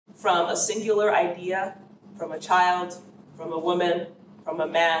from a singular idea, from a child, from a woman, from a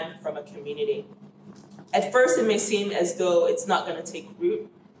man, from a community. At first, it may seem as though it's not going to take root.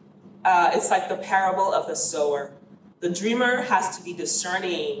 It's like the parable of the sower. The dreamer has to be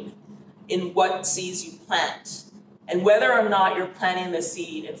discerning in what seeds you plant, and whether or not you're planting the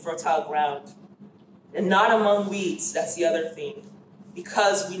seed in fertile ground, and not among weeds. That's the other thing,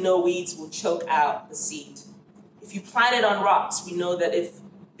 because we know weeds will choke out the seed. If you plant it on rocks, we know that if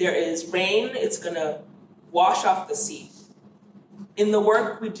there is rain, it's going to wash off the seed. In the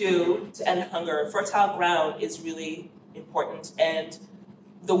work we do to end hunger, fertile ground is really important, and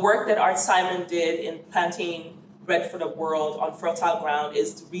the work that Art Simon did in planting Bread for the World on fertile ground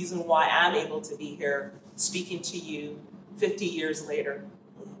is the reason why I'm able to be here speaking to you 50 years later.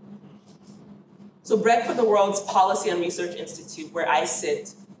 So Bread for the World's Policy and Research Institute, where I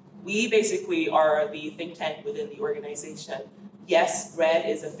sit, we basically are the think tank within the organization. Yes, Bread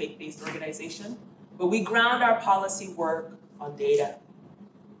is a faith-based organization, but we ground our policy work on data.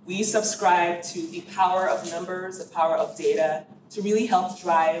 We subscribe to the power of numbers, the power of data, to really help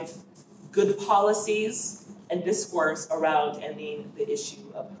drive good policies and discourse around ending the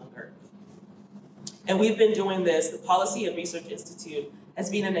issue of hunger. And we've been doing this. The Policy and Research Institute has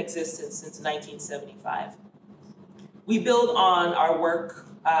been in existence since 1975. We build on our work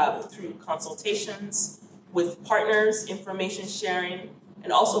through consultations with partners, information sharing,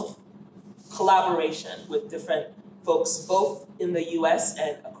 and also collaboration with different folks, both in the US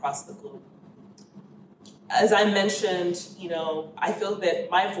and across the globe. As I mentioned, I feel that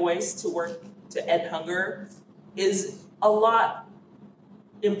my voice to work to end hunger is a lot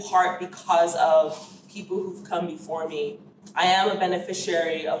in part because of people who've come before me. I am a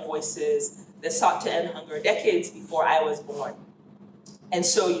beneficiary of voices that sought to end hunger decades before I was born. And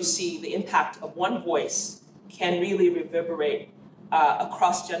so you see the impact of one voice can really reverberate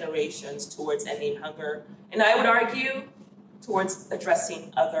across generations towards ending hunger. And I would argue towards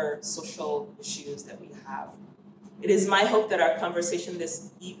addressing other social issues that we have. It is my hope that our conversation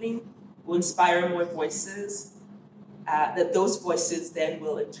this evening will inspire more voices, that those voices then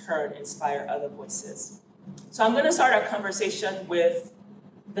will in turn inspire other voices. So I'm going to start our conversation with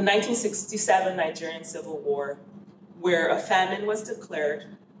the 1967 Nigerian Civil War, where a famine was declared,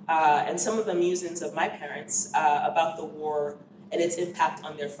 and some of the musings of my parents about the war and its impact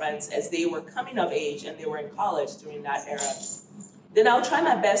on their friends as they were coming of age and they were in college during that era. Then I'll try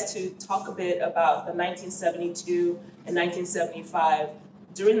my best to talk a bit about the 1972 and 1975.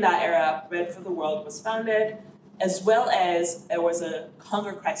 During that era, Bread for the World was founded, as well as there was a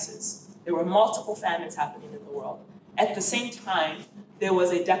hunger crisis. There were multiple famines happening in the world. At the same time, there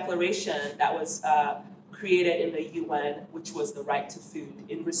was a declaration that was created in the UN, which was the right to food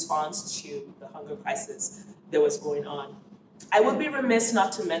in response to the hunger crisis that was going on. I would be remiss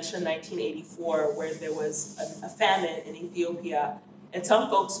not to mention 1984, where there was a famine in Ethiopia. And some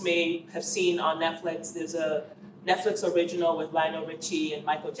folks may have seen on Netflix, there's a Netflix original with Lionel Richie and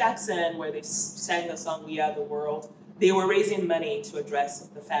Michael Jackson, where they sang the song We Are the World. They were raising money to address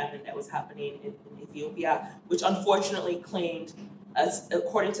the famine that was happening in Ethiopia, which unfortunately claimed, as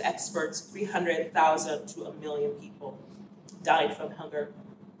according to experts, 300,000 to 1 million people died from hunger.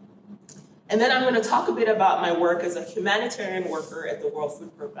 And then I'm going to talk a bit about my work as a humanitarian worker at the World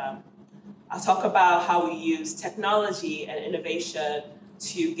Food Program. I'll talk about how we use technology and innovation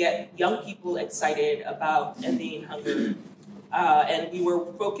to get young people excited about ending hunger. And we were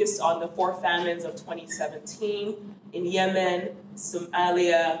focused on the 4 famines of 2017 in Yemen,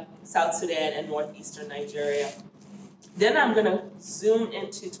 Somalia, South Sudan, and northeastern Nigeria. Then I'm going to zoom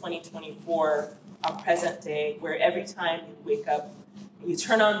into 2024, our present day, where every time you wake up and you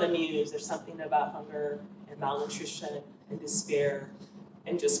turn on the news, there's something about hunger and malnutrition and despair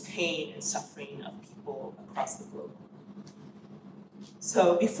and just pain and suffering of people across the globe.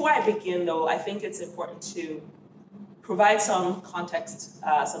 So before I begin, though, I think it's important to provide some context,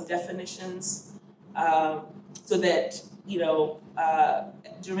 some definitions, so that,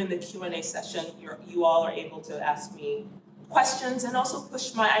 during the Q&A session, you all are able to ask me questions and also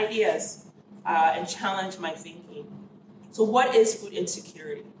push my ideas and challenge my thinking. So what is food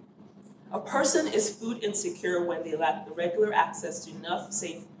insecurity? A person is food insecure when they lack the regular access to enough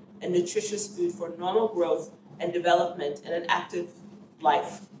safe and nutritious food for normal growth and development in an active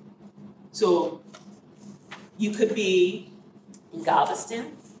life. So you could be in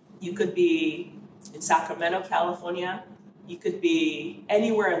Galveston, you could be in Sacramento, California, you could be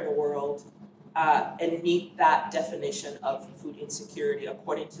anywhere in the world and meet that definition of food insecurity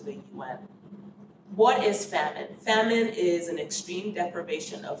according to the UN. What is famine? Famine is an extreme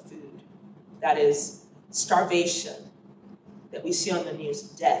deprivation of food. That is starvation that we see on the news,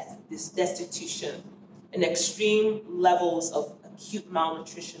 death, this destitution and extreme levels of acute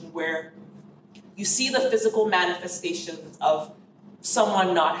malnutrition, where you see the physical manifestations of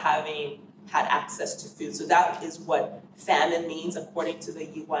someone not having had access to food. So that is what famine means according to the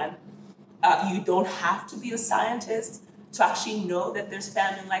UN. You don't have to be a scientist to actually know that there's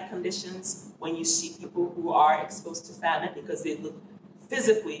famine-like conditions when you see people who are exposed to famine, because they look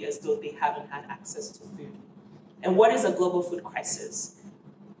physically as though they haven't had access to food. And what is a global food crisis?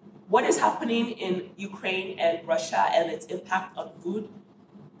 What is happening in Ukraine and Russia and its impact on food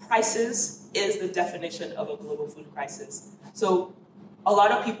prices is the definition of a global food crisis. So a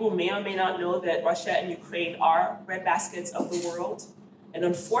lot of people may or may not know that Russia and Ukraine are breadbaskets of the world. And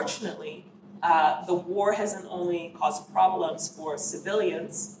unfortunately, the war hasn't only caused problems for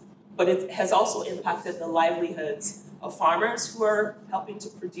civilians, but it has also impacted the livelihoods of farmers who are helping to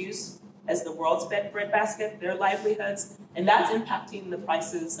produce as the world's breadbasket, their livelihoods. And that's impacting the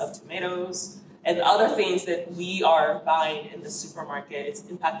prices of tomatoes and other things that we are buying in the supermarket. It's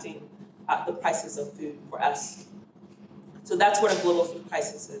impacting the prices of food for us. So that's what a global food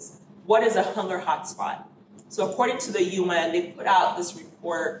crisis is. What is a hunger hotspot? So according to the UN, they put out this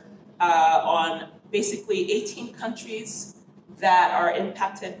report on basically 18 countries that are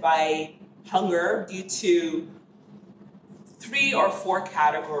impacted by hunger due to 3 or 4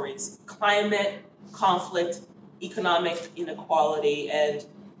 categories: climate, conflict, economic inequality, and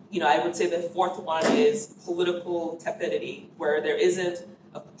I would say the fourth one is political tepidity, where there isn't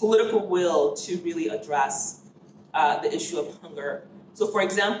a political will to really address the issue of hunger. So for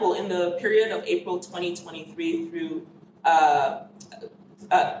example, in the period of April 2023 through,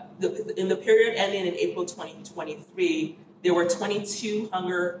 in the period ending in April 2023, there were 22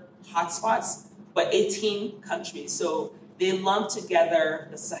 hunger hotspots, but 18 countries. So they lumped together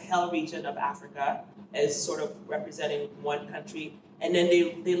the Sahel region of Africa as sort of representing one country, and then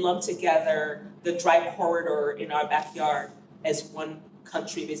they lumped together the dry corridor in our backyard as one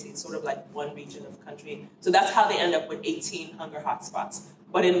country, basically sort of like one region of country. So that's how they end up with 18 hunger hotspots.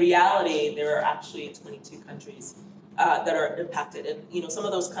 But in reality, there are actually 22 countries that are impacted. And some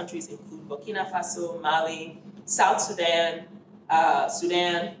of those countries include Burkina Faso, Mali, South Sudan,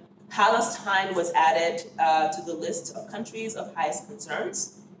 Sudan. Palestine was added to the list of countries of highest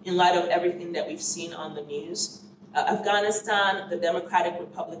concerns in light of everything that we've seen on the news. Afghanistan, the Democratic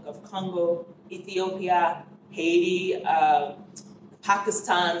Republic of Congo, Ethiopia, Haiti,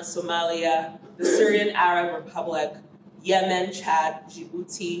 Pakistan, Somalia, the Syrian Arab Republic, Yemen, Chad,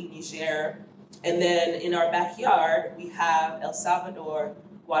 Djibouti, Niger, and then in our backyard, we have El Salvador,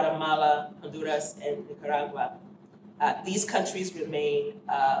 Guatemala, Honduras, and Nicaragua. These countries remain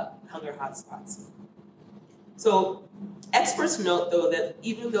hunger hotspots. So experts note, though, that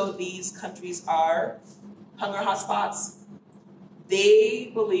even though these countries are hunger hotspots,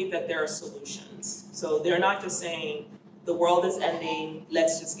 they believe that there are solutions. So they're not just saying, the world is ending,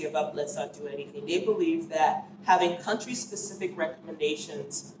 let's just give up, let's not do anything. They believe that having country-specific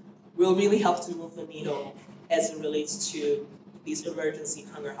recommendations will really help to move the needle as it relates to these emergency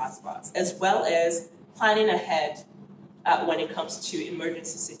hunger hotspots, as well as planning ahead when it comes to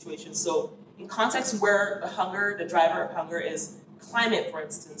emergency situations. So in contexts where the driver of hunger is climate, for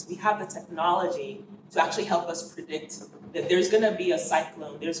instance, we have the technology to actually help us predict that there's going to be a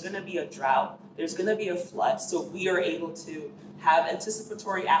cyclone, there's going to be a drought, there's going to be a flood. So we are able to have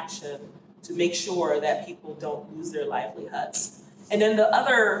anticipatory action to make sure that people don't lose their livelihoods. And then the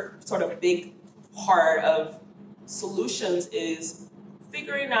other sort of big part of solutions is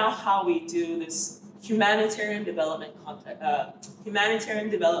figuring out how we do this humanitarian development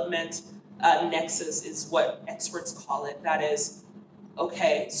nexus is what experts call it. That is,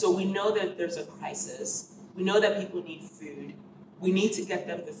 okay, so we know that there's a crisis. We know that people need food. We need to get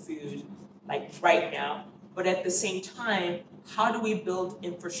them the food, like right now. But at the same time, how do we build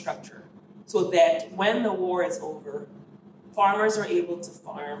infrastructure so that when the war is over, farmers are able to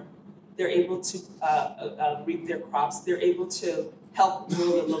farm, they're able to reap their crops, they're able to help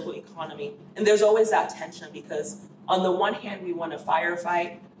grow the local economy. And there's always that tension, because on the one hand, we want to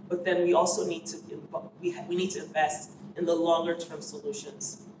firefight, but then we also need to we need to invest in the longer term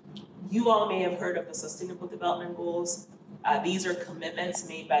solutions. You all may have heard of the Sustainable Development Goals. These are commitments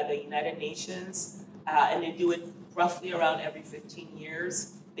made by the United Nations, and they do it roughly around every 15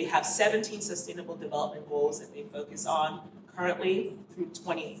 years. They have 17 Sustainable Development Goals that they focus on currently through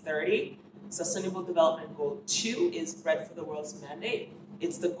 2030. Sustainable Development Goal 2 is Bread for the World's mandate.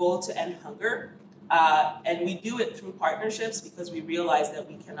 It's the goal to end hunger, and we do it through partnerships because we realize that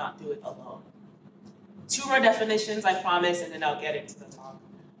we cannot do it alone. 2 more definitions, I promise, and then I'll get into the talk.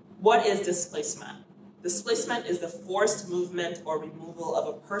 What is displacement? Displacement is the forced movement or removal of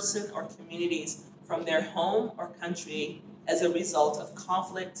a person or communities from their home or country as a result of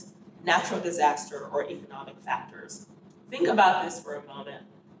conflict, natural disaster, or economic factors. Think about this for a moment.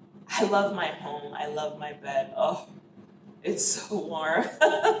 I love my home. I love my bed. Oh, it's so warm.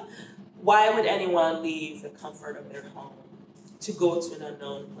 Why would anyone leave the comfort of their home to go to an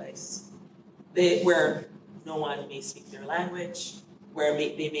unknown place where no one may speak their language, where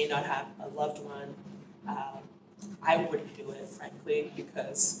they may not have a loved one? I wouldn't do it, frankly,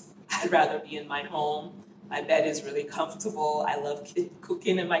 because I'd rather be in my home. My bed is really comfortable. I love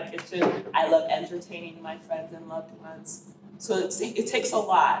cooking in my kitchen. I love entertaining my friends and loved ones. So it takes a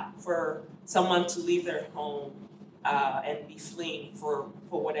lot for someone to leave their home and be fleeing for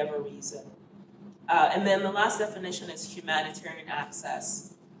whatever reason. And then the last definition is humanitarian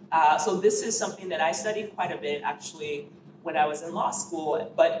access. So this is something that I studied quite a bit, actually, when I was in law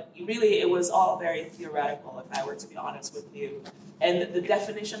school, but really it was all very theoretical, if I were to be honest with you. And the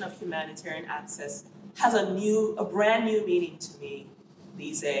definition of humanitarian access has a brand new meaning to me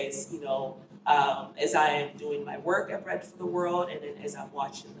these days, as I am doing my work at Bread for the World and then as I'm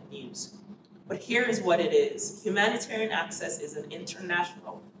watching the news. But here is what it is. Humanitarian access is an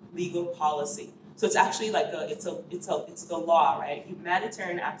international legal policy. So it's actually like it's the law, right?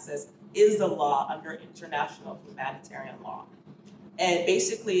 Humanitarian access is the law under international humanitarian law. And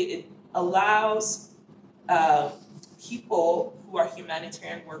basically it allows people who are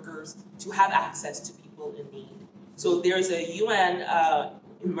humanitarian workers to have access to people in need. So there's a UN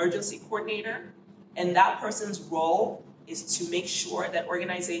emergency coordinator, and that person's role is to make sure that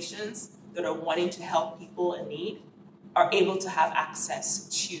organizations that are wanting to help people in need are able to have access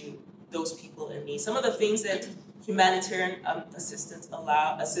to those people in need. Some of the things that humanitarian assistance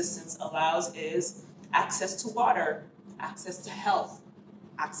allows is access to water, access to health,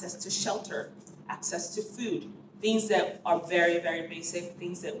 access to shelter, access to food, things that are very, very basic,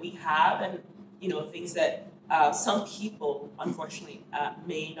 things that we have, and things that some people, unfortunately,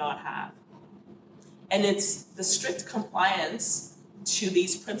 may not have. And it's the strict compliance to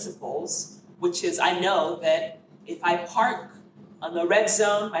these principles, which is, I know that if I park on the red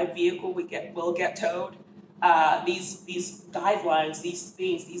zone, my vehicle will get towed. These guidelines, these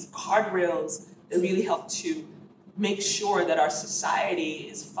things, these guardrails that really help to make sure that our society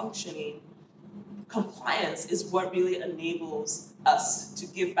is functioning. Compliance is what really enables us to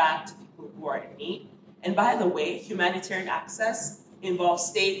give back to people who are in need. And by the way, humanitarian access involves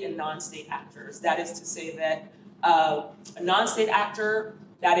state and non-state actors. That is to say that a non-state actor,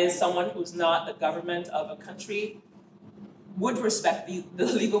 that is someone who's not the government of a country, would respect the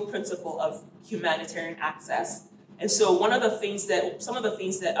legal principle of humanitarian access. And so some of the things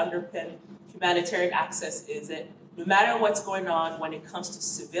that underpin humanitarian access is that no matter what's going on when it comes to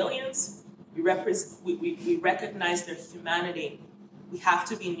civilians, we recognize their humanity. We have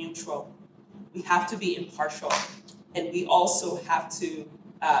to be neutral. We have to be impartial. And we also have to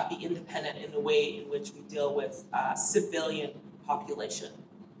be independent in the way in which we deal with civilian population.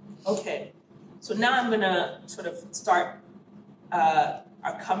 Okay, so now I'm gonna sort of start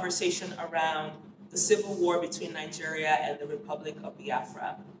our conversation around the civil war between Nigeria and the Republic of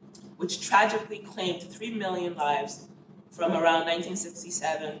Biafra, which tragically claimed 3 million lives from around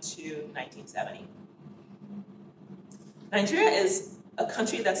 1967 to 1970. Nigeria is a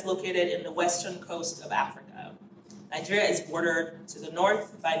country that's located in the western coast of Africa. Nigeria is bordered to the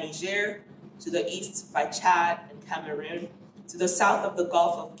north by Niger, to the east by Chad and Cameroon, to the south of the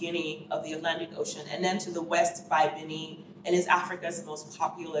Gulf of Guinea of the Atlantic Ocean, and then to the west by Benin, and is Africa's most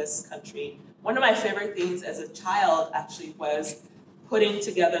populous country. One of my favorite things as a child actually was putting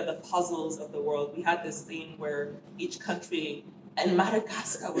together the puzzles of the world. We had this thing where each country, and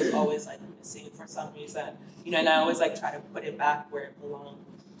Madagascar was always like missing for some reason, and I always like try to put it back where it belonged.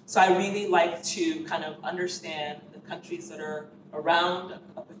 So I really like to kind of understand the countries that are around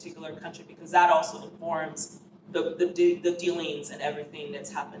a particular country, because that also informs the dealings and everything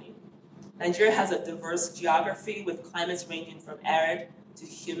that's happening. Nigeria has a diverse geography with climates ranging from arid to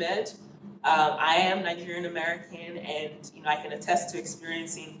humid. I am Nigerian American, and I can attest to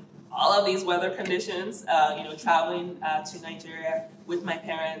experiencing all of these weather conditions. Traveling to Nigeria with my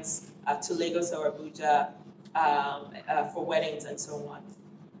parents to Lagos or Abuja for weddings and so on.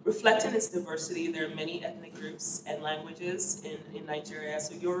 Reflecting its diversity, there are many ethnic groups and languages in Nigeria.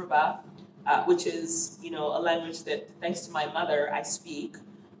 So Yoruba, which is a language that, thanks to my mother, I speak,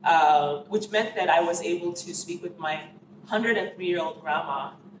 which meant that I was able to speak with my 103-year-old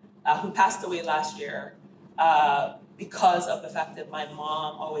grandma, who passed away last year, because of the fact that my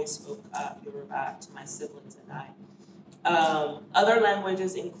mom always spoke Yoruba to my siblings and I. Other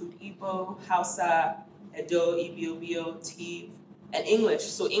languages include Igbo, Hausa, Edo, Ibibio, Tiv, and English.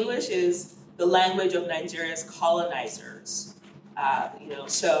 So English is the language of Nigeria's colonizers.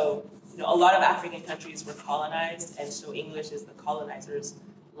 A lot of African countries were colonized, and so English is the colonizers'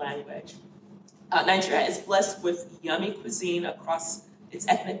 language. Nigeria is blessed with yummy cuisine across its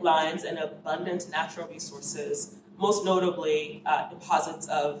ethnic lines and abundant natural resources, most notably deposits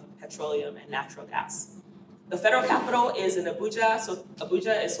of petroleum and natural gas. The federal capital is in Abuja, so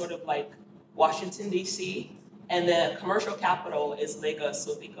Abuja is sort of like Washington, D.C., and the commercial capital is Lagos,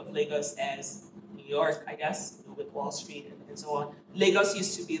 so think of Lagos as New York, I guess, with Wall Street and so on. Lagos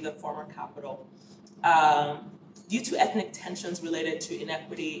used to be the former capital. Due to ethnic tensions related to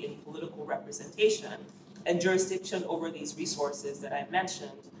inequity in political representation and jurisdiction over these resources that I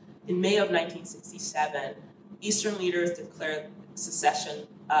mentioned, in May of 1967, Eastern leaders declared secession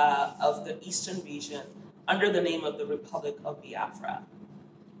of the Eastern region under the name of the Republic of Biafra.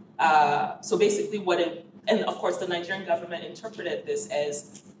 So basically and of course the Nigerian government interpreted this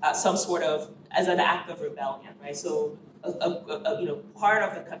as as an act of rebellion, right? So part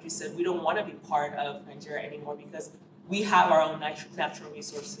of the country said, we don't want to be part of Nigeria anymore because we have our own natural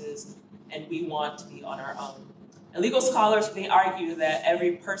resources and we want to be on our own. And legal scholars may argue that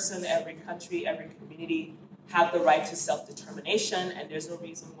every person, every country, every community have the right to self-determination, and there's no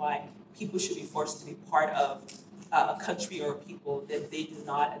reason why people should be forced to be part of a country or a people that they do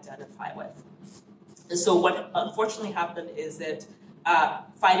not identify with. And so what unfortunately happened is that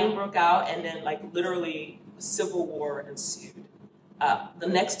fighting broke out, and then literally a civil war ensued. The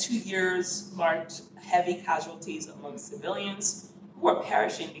next 2 years marked heavy casualties among civilians who were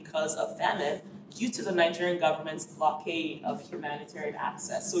perishing because of famine due to the Nigerian government's blockade of humanitarian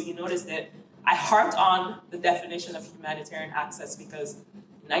access. So you notice that I harped on the definition of humanitarian access because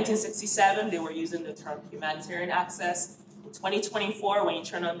in 1967, they were using the term humanitarian access. In 2024, when you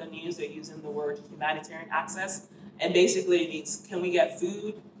turn on the news, they're using the word humanitarian access. And basically it means, can we get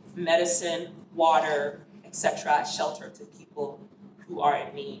food, medicine, water, etc., shelter to people who are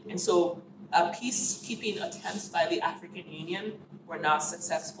in need? And so peacekeeping attempts by the African Union were not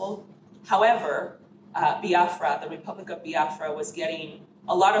successful. However, Biafra, the Republic of Biafra, was getting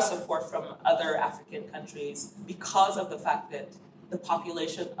a lot of support from other African countries because of the fact that the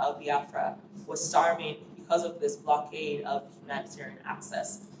population of Biafra was starving because of this blockade of humanitarian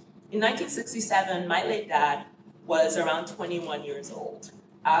access. In 1967, my late dad was around 21 years old.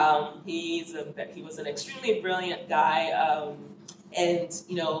 He was an extremely brilliant guy, and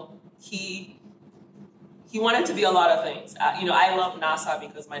he wanted to be a lot of things. I love NASA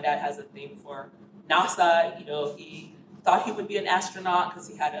because my dad has a thing for NASA. He thought he would be an astronaut because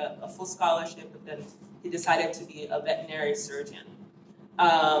he had a full scholarship, but then he decided to be a veterinary surgeon.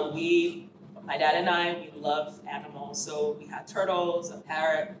 My dad and I, we love animals, so we had turtles, a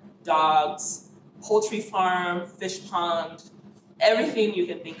parrot, dogs, poultry farm, fish pond, everything you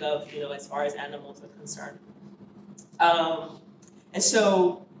can think of, as far as animals are concerned. And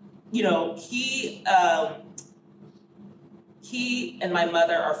so, he and my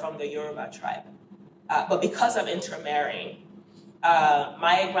mother are from the Yoruba tribe. But because of intermarrying,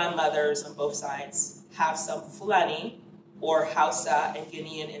 my grandmothers on both sides have some Fulani or Hausa and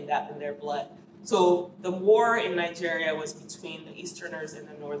Guinean in their blood. So the war in Nigeria was between the Easterners and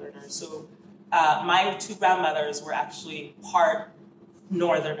the Northerners. So my two grandmothers were actually part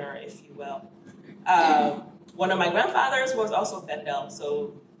Northerner, if you will. One of my grandfathers was also Bendel,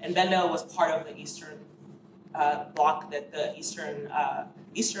 and Bendel was part of the Eastern bloc that the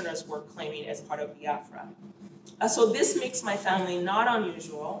Easterners were claiming as part of Biafra. So this makes my family not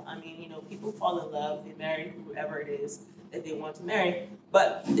unusual. I mean, people fall in love, they marry whoever it is that they want to marry,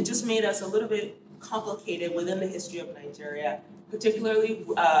 but it just made us a little bit complicated within the history of Nigeria, particularly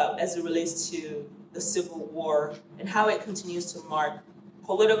as it relates to the Civil War and how it continues to mark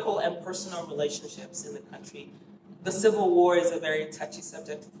political and personal relationships in the country. The Civil War is a very touchy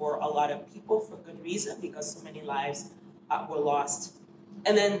subject for a lot of people for good reason, because so many lives were lost.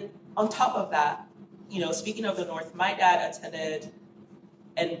 And then on top of that, speaking of the North, my dad attended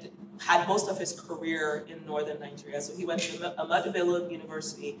and had most of his career in northern Nigeria. So he went to Ahmadu Bello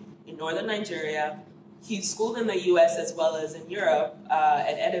University in northern Nigeria. He schooled in the US as well as in Europe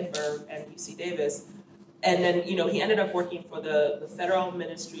at Edinburgh and UC Davis. And then, he ended up working for the Federal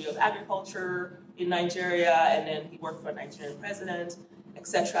Ministry of Agriculture in Nigeria, and then he worked for a Nigerian president,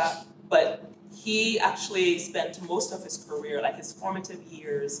 etc. But he actually spent most of his career, his formative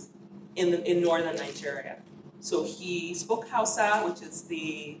years, in northern Nigeria. So he spoke Hausa, which is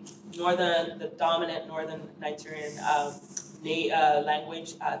the dominant northern Nigerian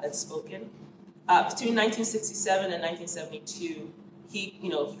language that's spoken. Between 1967 and 1972, he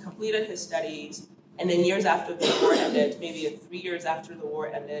completed his studies. And then years after the war ended, maybe 3 years after the war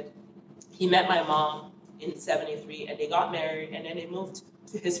ended, he met my mom in 73 and they got married, and then they moved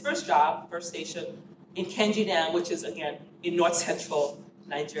to his first job, first station, in Kenjidan, which is, again, in north central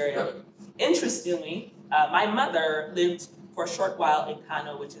Nigeria. Interestingly, my mother lived for a short while in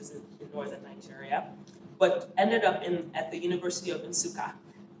Kano, which is in northern Nigeria, but ended up at the University of Nsukka,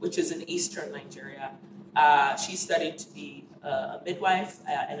 which is in eastern Nigeria. She studied to be a midwife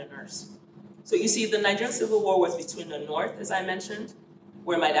and a nurse. So you see, the Nigerian Civil War was between the north, as I mentioned,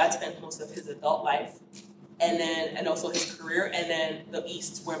 where my dad spent most of his adult life, and also his career, and then the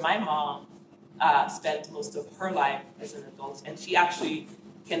east, where my mom spent most of her life as an adult. And she actually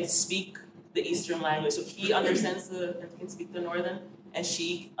can speak the Eastern language. So he understands and can speak the Northern, and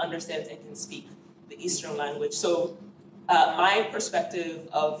she understands and can speak the Eastern language. So my perspective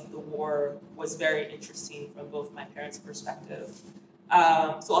of the war was very interesting from both my parents' perspective.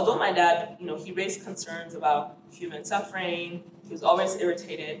 So although my dad, he raised concerns about human suffering, he was always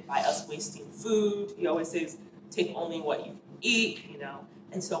irritated by us wasting food. He always says, take only what you can eat,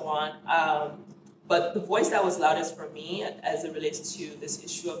 and so on. But the voice that was loudest for me as it relates to this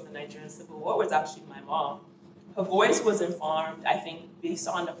issue of the Nigerian Civil War was actually my mom. Her voice was informed, I think, based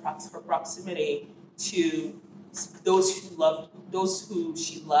on her proximity to those who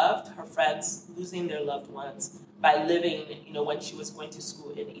she loved, her friends losing their loved ones by living, when she was going to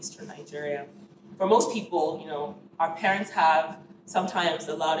school in eastern Nigeria. For most people, our parents have sometimes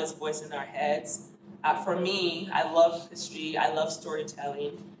the loudest voice in our heads. For me, I love history, I love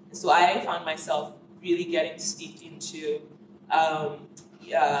storytelling, and so I found myself really getting steeped into,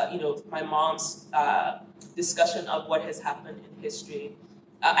 my mom's discussion of what has happened in history.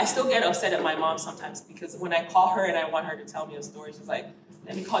 I still get upset at my mom sometimes because when I call her and I want her to tell me a story, she's like,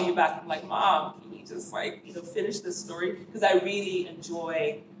 let me call you back. I'm like, Mom, can you just finish this story? Because I really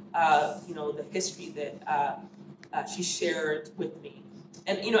enjoy, the history that she shared with me.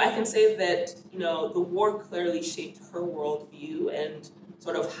 And, I can say that, the war clearly shaped her worldview and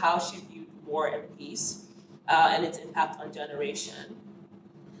sort of how she viewed war and peace and its impact on generation.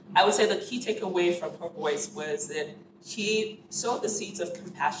 I would say the key takeaway from her voice was that she sowed the seeds of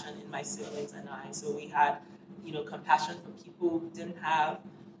compassion in my siblings and I. So we had, compassion for people who didn't have,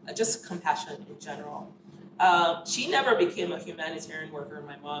 just compassion in general. She never became a humanitarian worker,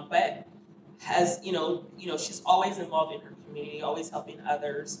 my mom, but has, she's always involved in her community, always helping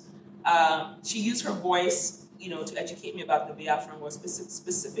others. She used her voice, to educate me about the Biafran War.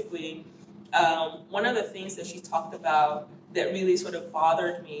 Specifically, one of the things that she talked about that really sort of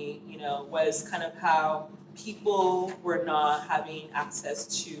bothered me, was kind of how people were not having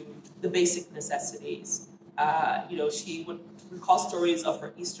access to the basic necessities. She would recall stories of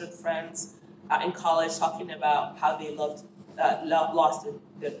her Eastern friends in college talking about how they lost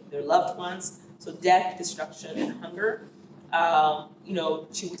their loved ones. So death, destruction, and hunger.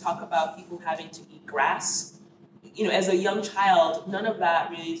 She would talk about people having to eat grass. As a young child, none of that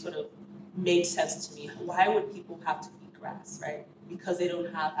really sort of made sense to me. Why would people have to eat grass, right? Because they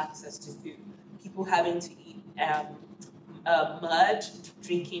don't have access to food. People having to eat mud,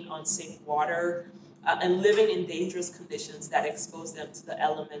 drinking unsafe water, and living in dangerous conditions that expose them to the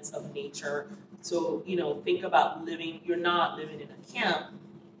elements of nature. So, think about you're not living in a camp,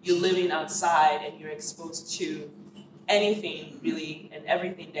 you're living outside and you're exposed to anything really and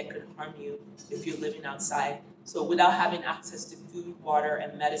everything that could harm you if you're living outside. So without having access to food, water,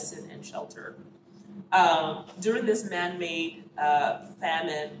 and medicine and shelter. During this man-made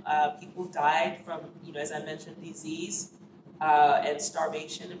famine, people died from, as I mentioned, disease and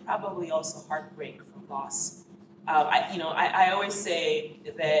starvation, and probably also heartbreak from loss. I always say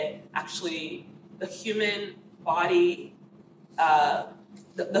that actually the human body,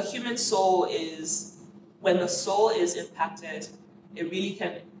 the human soul is, when the soul is impacted, it really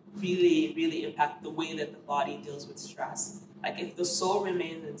can really impact the way that the body deals with stress. Like if the soul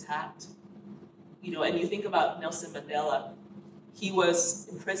remains intact, and you think about Nelson Mandela, he was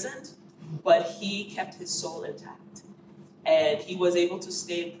imprisoned, but he kept his soul intact. And he was able to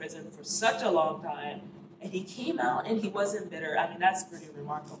stay in prison for such a long time, and he came out and he wasn't bitter. I mean, that's pretty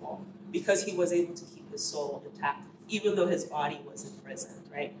remarkable because he was able to keep his soul intact, even though his body was imprisoned,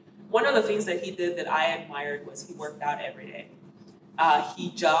 right? One of the things that he did that I admired was he worked out every day.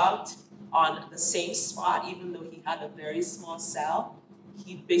 He jogged on the same spot, even though he had a very small cell.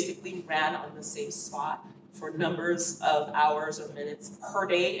 He basically ran on the same spot for numbers of hours or minutes per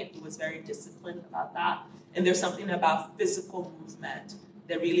day, and he was very disciplined about that. And there's something about physical movement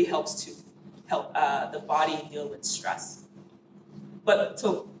that really helps to help the body deal with stress. But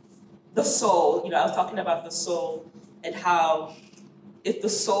so the soul, I was talking about the soul and how if the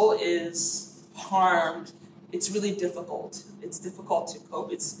soul is harmed, it's really difficult. It's difficult to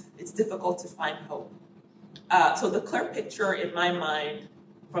cope. It's difficult to find hope. So the clear picture in my mind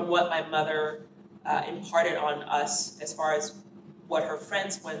from what my mother imparted on us as far as what her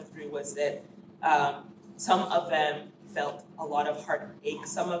friends went through was that some of them felt a lot of heartache.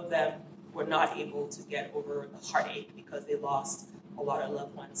 Some of them were not able to get over the heartache because they lost a lot of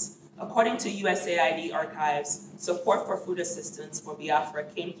loved ones. According to USAID archives, support for food assistance for Biafra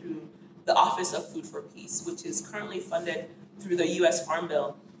came through the Office of Food for Peace, which is currently funded through the U.S. Farm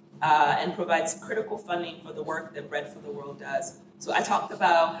Bill and provides critical funding for the work that Bread for the World does. So I talked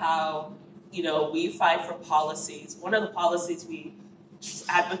about how, we fight for policies. One of the policies we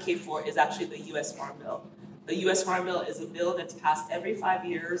advocate for is actually the U.S. Farm Bill. The U.S. Farm Bill is a bill that's passed every 5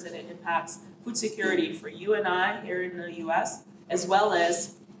 years, and it impacts food security for you and I here in the U.S., as well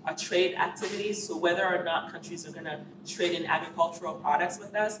as our trade activities, so whether or not countries are going to trade in agricultural products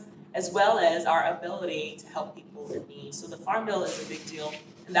with us, as well as our ability to help people in need. So the Farm Bill is a big deal,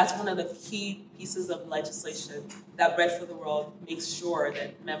 and that's one of the key pieces of legislation that Bread for the World makes sure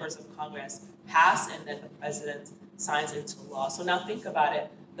that members of Congress pass and that the president signs into law. So now think about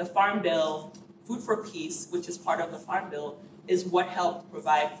it. The Farm Bill, Food for Peace, which is part of the Farm Bill, is what helped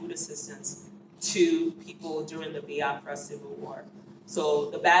provide food assistance to people during the Biafra Civil War. So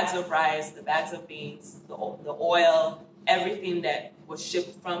the bags of rice, the bags of beans, the oil, everything that was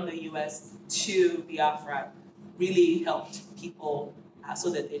shipped from the U.S. to Biafra really helped people so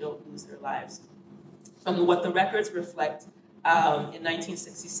that they don't lose their lives. From what the records reflect, in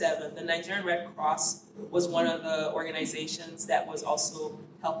 1967, the Nigerian Red Cross was one of the organizations that was also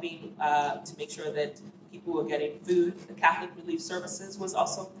helping to make sure that people were getting food. The Catholic Relief Services was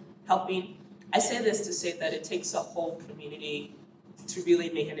also helping. I say this to say that it takes a whole community to really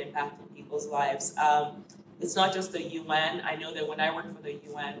make an impact in people's lives. It's not just the UN. I know that when I worked for the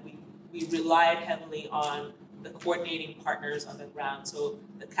UN, we relied heavily on the coordinating partners on the ground. So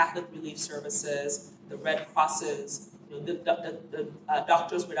the Catholic Relief Services, the Red Crosses, the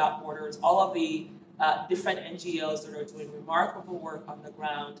Doctors Without Borders, all of the different NGOs that are doing remarkable work on the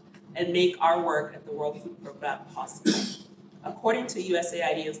ground and make our work at the World Food Program possible. According to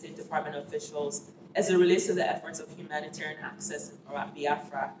USAID and State Department officials, as it relates to the efforts of humanitarian access in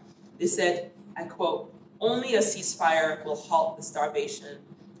Biafra, they said, I quote, "Only a ceasefire will halt the starvation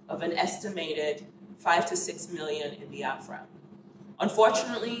of an estimated 5 to 6 million in Biafra."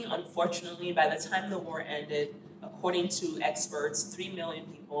 Unfortunately, by the time the war ended, according to experts, 3 million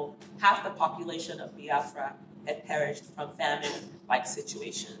people, half the population of Biafra, had perished from famine-like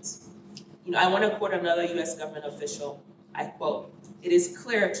situations. I want to quote another U.S. government official. I quote, "It is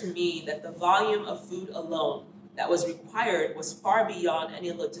clear to me that the volume of food alone that was required was far beyond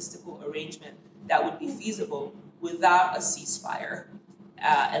any logistical arrangement that would be feasible without a ceasefire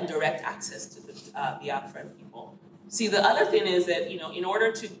and direct access to the Biafran people." See, the other thing is that, in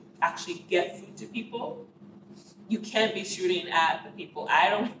order to actually get food to people, you can't be shooting at the people. I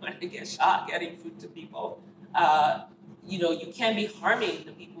don't want to get shot getting food to people. You can't be harming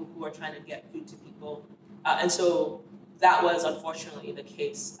the people who are trying to get food to people. And so that was unfortunately the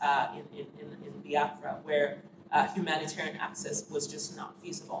case in Biafra, where humanitarian access was just not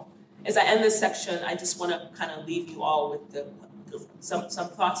feasible. As I end this section, I just want to kind of leave you all with some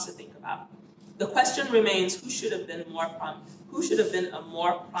thoughts to think about. The question remains: who should have been a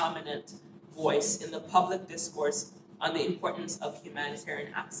more prominent voice in the public discourse on the importance of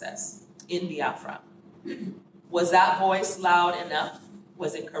humanitarian access in Biafra? Was that voice loud enough?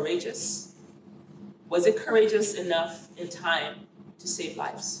 Was it courageous? Was it courageous enough in time to save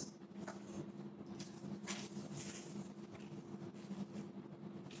lives?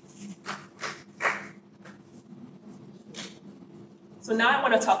 So now I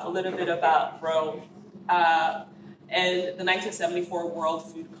want to talk a little bit about Rome and the 1974 World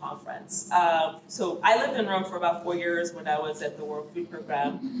Food Conference. So I lived in Rome for about 4 years when I was at the World Food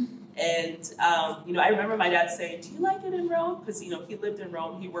Program. And, I remember my dad saying, "Do you like it in Rome?" Because, he lived in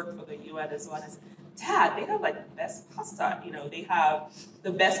Rome. He worked for the UN as well. And I said, "Dad, they have, the best pasta. They have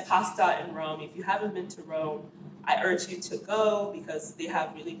the best pasta in Rome. If you haven't been to Rome, I urge you to go because they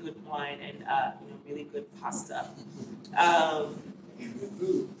have really good wine and, really good pasta."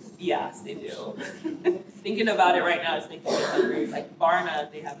 Yes, they do. Thinking about it right now is making me hungry. Like Varna,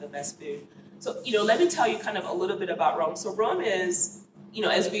 they have the best food. So, let me tell you kind of a little bit about Rome. So Rome is,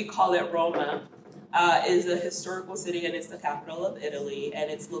 as we call it, Roma, is a historical city, and it's the capital of Italy,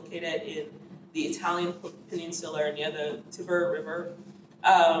 and it's located in the Italian peninsula near the Tiber River.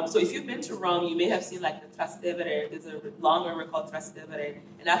 So if you've been to Rome, you may have seen the Trastevere. There's a long river called Trastevere,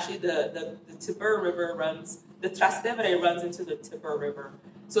 and actually the Tiber River runs the Trastevere runs into the Tiber River.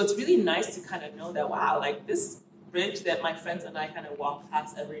 So it's really nice to kind of know that, wow, like this bridge that my friends and I kind of walk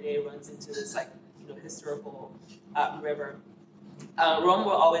past every day runs into this like, historical river. Rome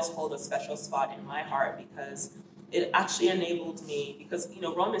will always hold a special spot in my heart because it actually enabled me, because,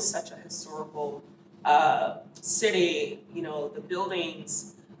 Rome is such a historical city, the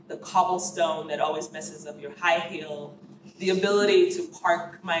buildings, the cobblestone that always messes up your high heel, the ability to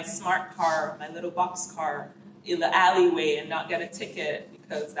park my smart car, my little box car, in the alleyway and not get a ticket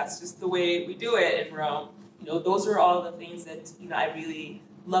because that's just the way we do it in Rome. Those are all the things that, I really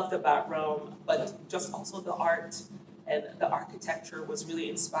loved about Rome, but just also the art and the architecture was really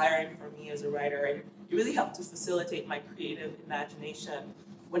inspiring for me as a writer, and it really helped to facilitate my creative imagination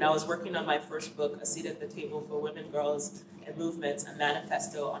when I was working on my first book, A Seat at the Table for Women, Girls, and Movements, a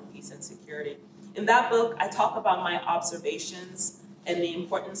Manifesto on Peace and Security. In that book, I talk about my observations and the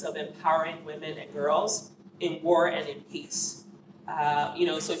importance of empowering women and girls in war and in peace.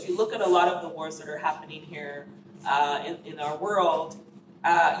 So if you look at a lot of the wars that are happening here in our world,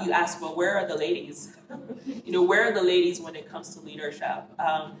 you ask, well, where are the ladies? Where are the ladies when it comes to leadership?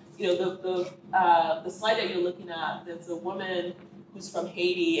 The slide that you're looking at, there's a woman who's from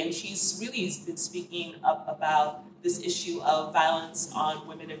Haiti, and she's really been speaking up about this issue of violence on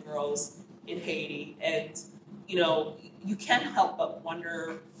women and girls in Haiti. And, you can't help but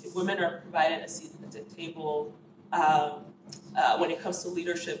wonder if women are provided a seat at the table when it comes to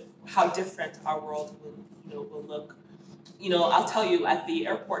leadership, how different our world will look. I'll tell you, at the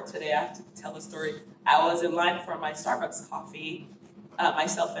airport today, I have to tell a story. I was in line for my Starbucks coffee,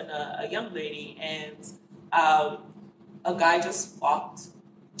 myself and a young lady, and a guy just walked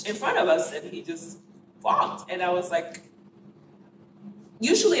in front of us, and he just walked. And I was like,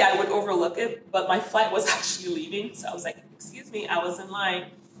 usually I would overlook it, but my flight was actually leaving. So I was like, excuse me, I was in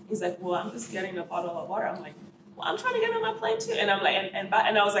line. He's like, well, I'm just getting a bottle of water. I'm like, well, I'm trying to get on my plane too. And I'm like, and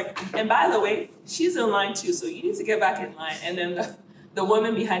I was like, and by the way, she's in line too, so you need to get back in line. And then the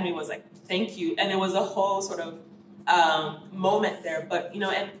woman behind me was like, thank you. And it was a whole sort of moment there. But,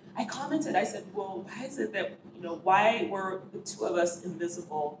 and I commented, I said, well, why is it that, why were the two of us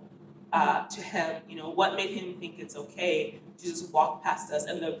invisible to him? What made him think it's okay to just walk past us?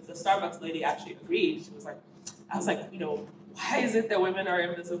 And the Starbucks lady actually agreed. She was like, I was like, why is it that women are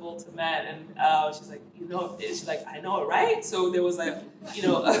invisible to men? And she's like, she's like, I know it, right? So there was like,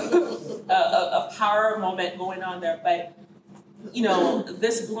 a power moment going on there. But,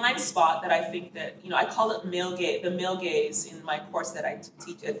 this blind spot that I think that, I call it the male gaze in my course that I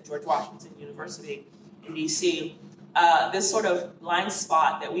teach at George Washington University in DC. This sort of blind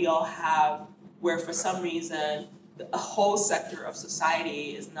spot that we all have where for some reason a whole sector of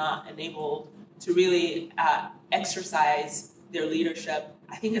society is not enabled to really exercise their leadership.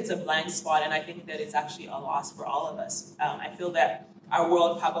 I think it's a blind spot, and I think that it's actually a loss for all of us. I feel that our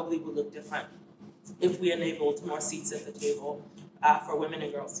world probably would look different if we enabled more seats at the table for women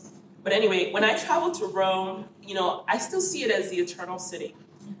and girls. But anyway, when I travel to Rome, I still see it as the eternal city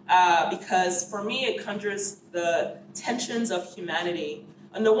because for me it conjures the tensions of humanity.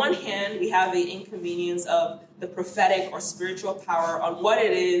 On the one hand, we have the inconvenience of the prophetic or spiritual power on what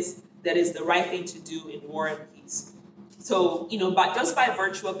it is that is the right thing to do in war and peace. So, just by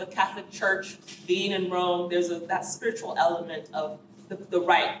virtue of the Catholic Church being in Rome, there's that spiritual element of the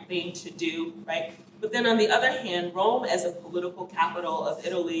right thing to do, right? But then on the other hand, Rome as a political capital of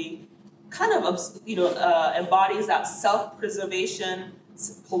Italy kind of, embodies that self-preservation,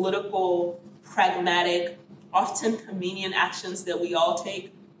 political, pragmatic, often convenient actions that we all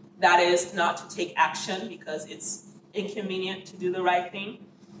take. That is not to take action because it's inconvenient to do the right thing.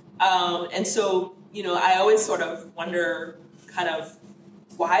 And so, I always sort of wonder kind of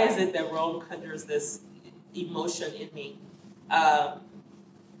why is it that Rome conjures this emotion in me?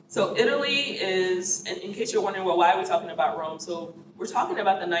 So Italy is, and in case you're wondering, well, why are we talking about Rome? So we're talking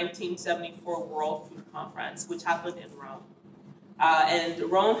about the 1974 World Food Conference, which happened in Rome. And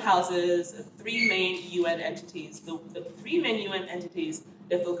Rome houses three main UN entities, the three main UN entities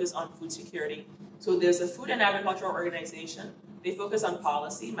that focus on food security. So there's a Food and Agricultural Organization. They focus on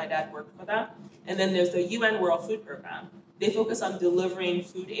policy. My dad worked for them. And then there's the UN World Food Program. They focus on delivering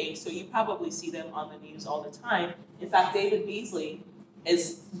food aid. So you probably see them on the news all the time. In fact, David Beasley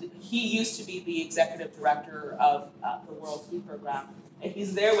he used to be the executive director of the World Food Program. And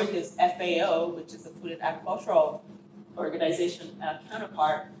he's there with his FAO, which is the Food and Agricultural Organization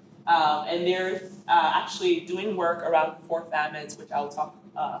counterpart. And they're actually doing work around 4 famines, which I'll talk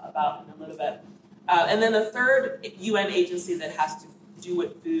about in a little bit. And then the third UN agency that has to do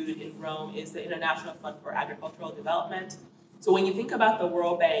with food in Rome is the International Fund for Agricultural Development. So when you think about the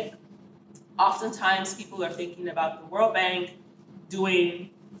World Bank, Oftentimes, people are thinking about the World Bank doing,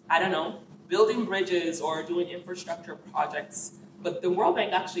 I don't know, building bridges or doing infrastructure projects. But the World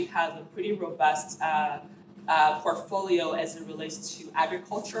Bank actually has a pretty robust portfolio as it relates to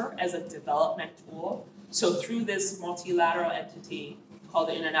agriculture as a development tool. So through this multilateral entity called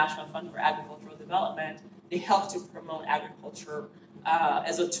the International Fund for Agricultural Development, they help to promote agriculture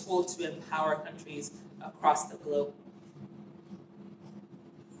as a tool to empower countries across the globe.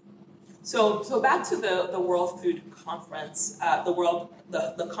 So back to the World Food Conference,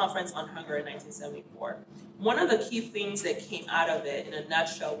 the Conference on Hunger in 1974. One of the key things that came out of it, in a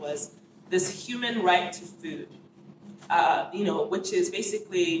nutshell, was this human right to food. Which is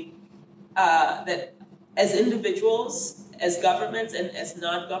basically that as individuals, as governments, and as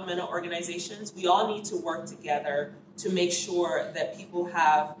non-governmental organizations, we all need to work together to make sure that people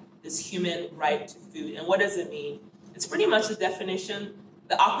have this human right to food. And what does it mean? It's pretty much the definition,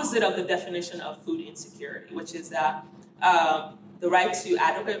 the opposite of the definition of food insecurity, which is that the right to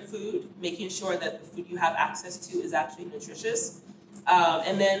adequate food, making sure that the food you have access to is actually nutritious.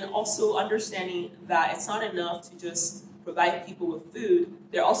 And then also understanding that it's not enough to just provide people with food.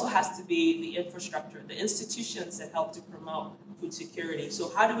 There also has to be the infrastructure, the institutions that help to promote food security.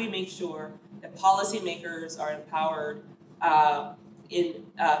 So how do we make sure that policymakers are empowered in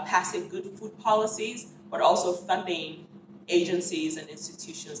passing good food policies, but also funding agencies and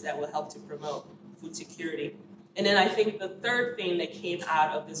institutions that will help to promote food security? And then I think the third thing that came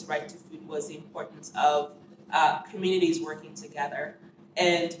out of this right to food was the importance of communities working together.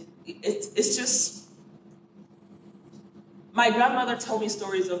 And it's just, my grandmother told me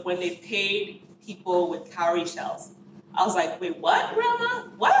stories of when they paid people with cowrie shells. I was like, wait, what, Grandma?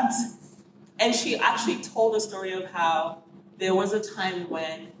 What? And she actually told a story of how there was a time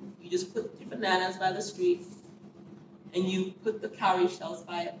when you just put your bananas by the street and you put the cowrie shells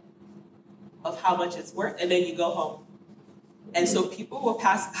by it of how much it's worth, and then you go home. And so people will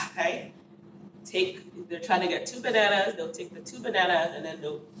pass by, if they're trying to get 2 bananas, they'll take the 2 bananas and then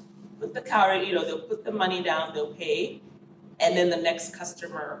they'll put the cowrie, they'll put the money down, they'll pay, and then the next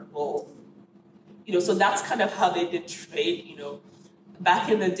customer will, so that's kind of how they did trade, back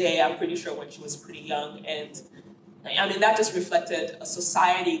in the day. I'm pretty sure when she was pretty young. And I mean, that just reflected a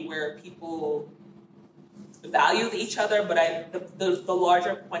society where people valued each other. But the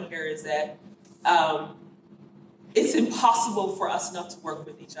larger point here is that it's impossible for us not to work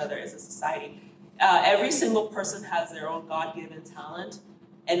with each other as a society. Every single person has their own God-given talent.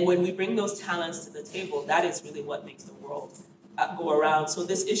 And when we bring those talents to the table, that is really what makes the world go around. So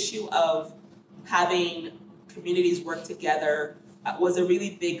this issue of having communities work together was a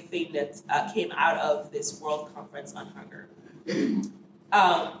really big thing that came out of this World Conference on Hunger.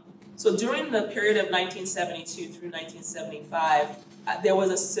 So during the period of 1972 through 1975, there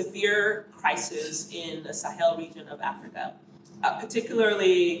was a severe crisis in the Sahel region of Africa.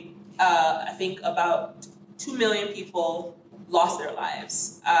 Particularly, I think about 2 million people lost their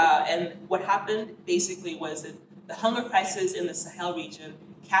lives. And what happened basically was that the hunger crisis in the Sahel region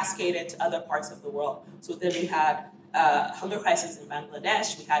cascaded to other parts of the world. So then we had hunger crisis in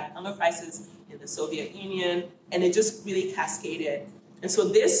Bangladesh, we had hunger crisis in the Soviet Union, and it just really cascaded. And so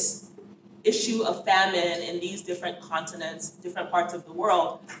this issue of famine in these different continents, different parts of the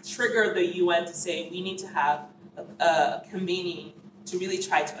world, triggered the UN to say we need to have a convening to really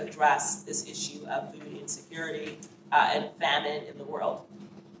try to address this issue of food insecurity and famine in the world.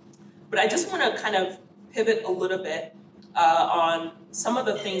 But I just want to kind of pivot a little bit on some of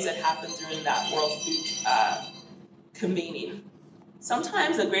the things that happened during that World Food convening.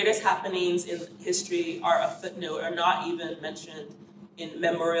 Sometimes the greatest happenings in history are a footnote or not even mentioned in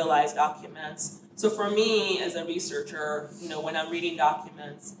memorialized documents. So for me as a researcher, when I'm reading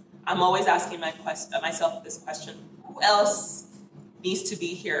documents, I'm always asking myself this question: who else needs to be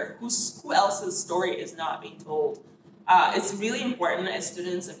here? Who else's story is not being told? It's really important as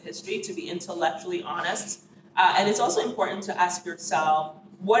students of history to be intellectually honest. And it's also important to ask yourself,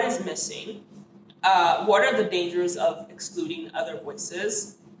 what is missing? What are the dangers of excluding other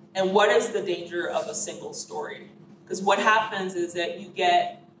voices? And what is the danger of a single story? Because what happens is that you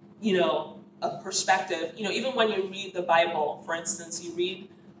get, a perspective. Even when you read the Bible, for instance, you read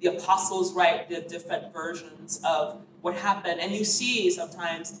the apostles write the different versions of what happened, and you see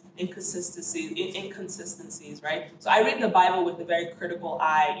sometimes inconsistencies, right? So I read the Bible with a very critical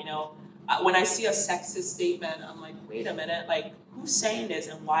eye. When I see a sexist statement, I'm like, wait a minute, like, who's saying this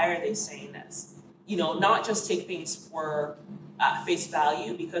and why are they saying this? Not just take things for face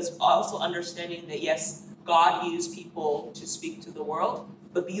value, because also understanding that, yes, God used people to speak to the world,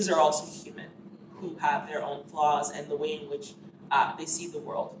 but these are also human who have their own flaws and the way in which they see the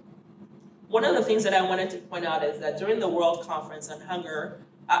world. one of the things that I wanted to point out is that during the World Conference on Hunger,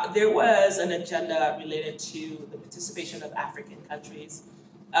 there was an agenda related to the participation of African countries.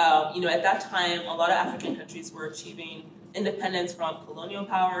 At that time, a lot of African countries were achieving independence from colonial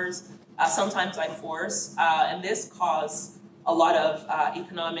powers, sometimes by force, and this caused a lot of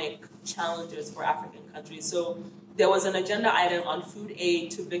economic challenges for African countries. So there was an agenda item on food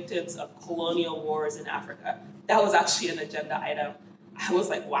aid to victims of colonial wars in Africa. That was actually an agenda item. I was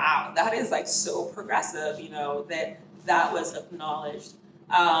like, wow, that is like so progressive, that was acknowledged.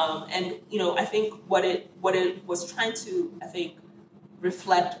 I think what it was trying to,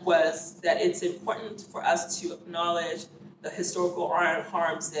 reflect was that it's important for us to acknowledge the historical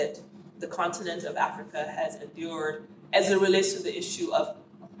harms that the continent of Africa has endured as it relates to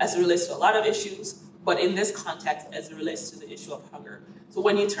a lot of issues, but in this context, as it relates to the issue of hunger. So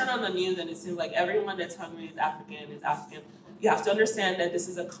when you turn on the news and it seems like everyone that's hungry is African, you have to understand that this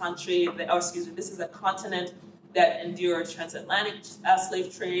is a this is a continent that endured transatlantic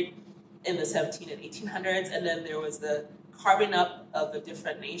slave trade in the 1700s and 1800s, and then there was the carving up of the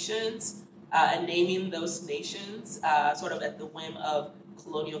different nations and naming those nations sort of at the whim of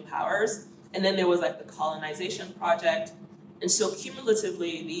colonial powers. And then there was like the colonization project. And so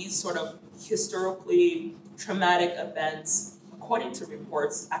cumulatively, these sort of historically traumatic events, according to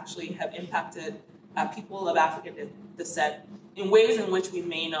reports, actually have impacted people of African descent in ways in which we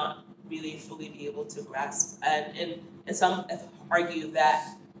may not really fully be able to grasp. And some have argued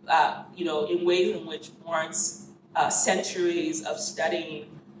that, in ways in which warrants centuries of studying,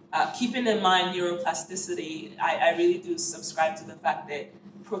 keeping in mind neuroplasticity, I really do subscribe to the fact that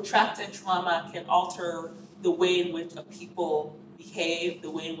protracted trauma can alter the way in which a people behave,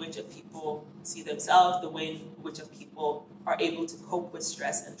 the way in which a people see themselves, the way in which a people are able to cope with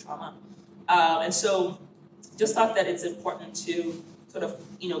stress and trauma. And so just thought that it's important to sort of,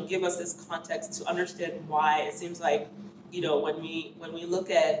 give us this context to understand why it seems like, when we look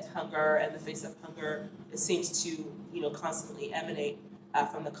at hunger and the face of hunger, it seems to, constantly emanate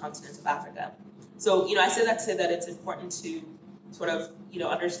from the continent of Africa. So, I say that to say that it's important to sort of,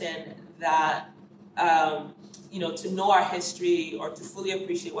 understand that, to know our history or to fully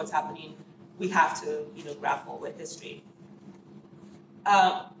appreciate what's happening, we have to, grapple with history.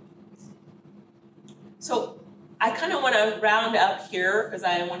 So I kind of want to round up here because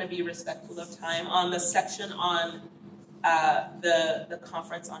I want to be respectful of time on the section on the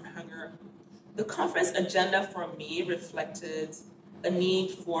conference on hunger. The conference agenda for me reflected a need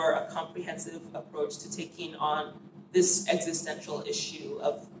for a comprehensive approach to taking on this existential issue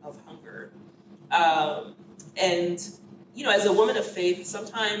of hunger. As a woman of faith,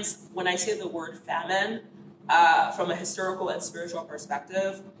 sometimes when I say the word famine, from a historical and spiritual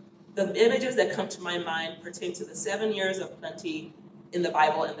perspective, the images that come to my mind pertain to the 7 years of plenty in the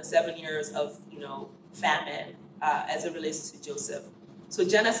Bible and the 7 years of, famine as it relates to Joseph. So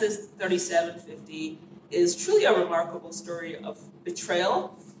Genesis 37:50 is truly a remarkable story of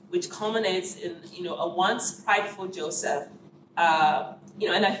betrayal, which culminates in, a once prideful Joseph.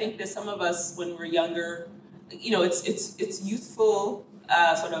 And I think that some of us, when we're younger, it's youthful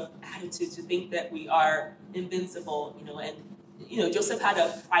sort of attitude to think that we are invincible, and Joseph had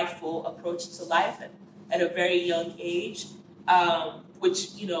a prideful approach to life at a very young age, which,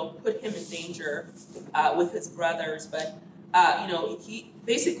 put him in danger with his brothers. But, he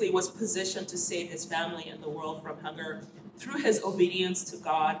basically was positioned to save his family and the world from hunger through his obedience to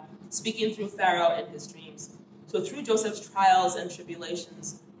God, speaking through Pharaoh in his dreams. So through Joseph's trials and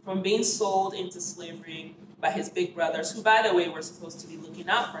tribulations, from being sold into slavery by his big brothers, who, by the way, were supposed to be looking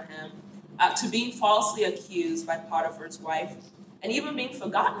out for him, to being falsely accused by Potiphar's wife, and even being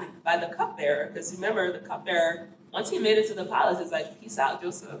forgotten by the cupbearer. Because remember, the cupbearer, once he made it to the palace, is like, peace out,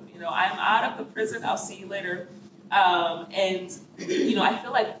 Joseph. I'm out of the prison. I'll see you later. I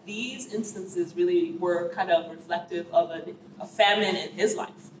feel like these instances really were kind of reflective of a famine in his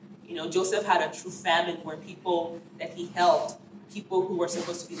life. Joseph had a true famine where people that he helped, people who were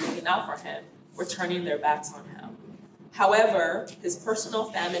supposed to be looking out for him, were turning their backs on him. However, his personal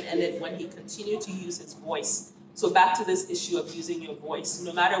famine ended when he continued to use his voice. So back to this issue of using your voice.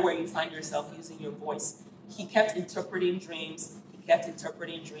 No matter where you find yourself using your voice, he kept interpreting dreams.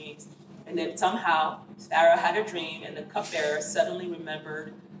 And then somehow Pharaoh had a dream, and the cupbearer suddenly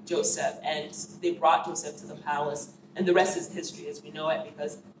remembered Joseph, and they brought Joseph to the palace. And the rest is history as we know it,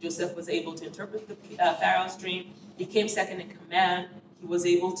 because Joseph was able to interpret the Pharaoh's dream, became second in command. He was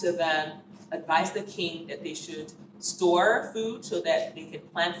able to then advise the king that they should store food so that they could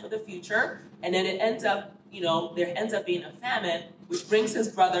plan for the future. And then it ends up, there ends up being a famine, which brings his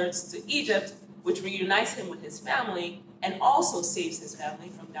brothers to Egypt, which reunites him with his family. and also saves his family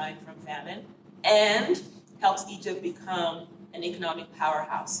from dying from famine, and helps Egypt become an economic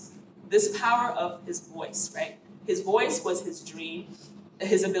powerhouse. This power of his voice, right? His voice was his dream,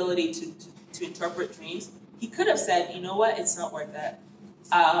 his ability to interpret dreams. He could have said, you know what, it's not worth it.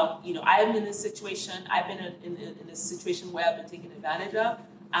 I'm in this situation, I've been in this situation where I've been taken advantage of,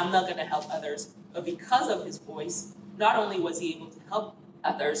 I'm not gonna help others. But because of his voice, not only was he able to help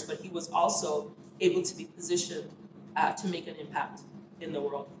others, but he was also able to be positioned to make an impact in the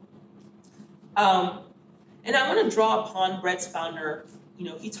world. And I want to draw upon Bread's founder.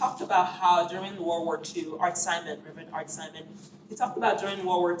 He talked about how during World War II, Reverend Art Simon, he talked about during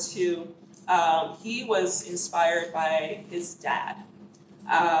World War II, he was inspired by his dad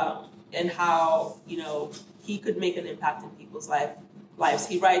and how, he could make an impact in people's lives.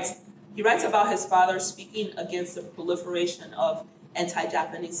 He writes about his father speaking against the proliferation of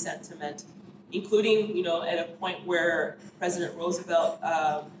anti-Japanese sentiment, including, at a point where President Roosevelt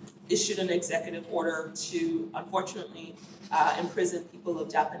issued an executive order to, unfortunately, imprison people of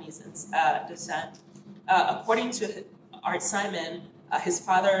Japanese descent. According to Art Simon, his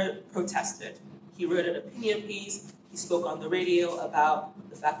father protested. He wrote an opinion piece. He spoke on the radio about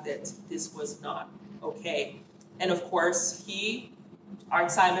the fact that this was not okay. And of course,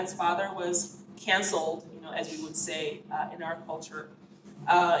 Art Simon's father, was canceled, as we would say in our culture,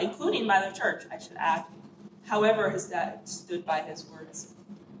 including by the church, I should add. However, his dad stood by his words.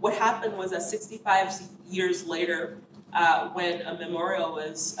 What happened was that 65 years later, when a memorial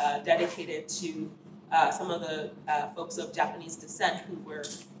was dedicated to some of the folks of Japanese descent who were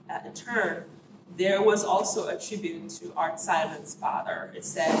interned, there was also a tribute to Art Simon's father. It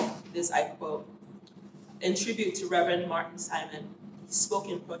said this, I quote, "In tribute to Reverend Martin Simon, he spoke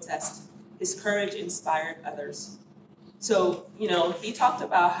in protest. His courage inspired others." So, he talked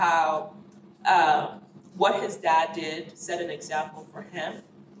about how what his dad did set an example for him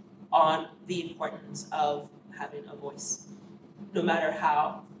on the importance of having a voice, no matter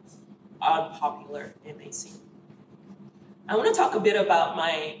how unpopular it may seem. I want to talk a bit about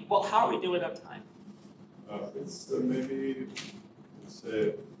how are we doing on time? It's maybe,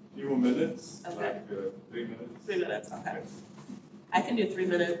 a few more minutes, Okay. like 3 minutes. 3 minutes, okay. I can do 3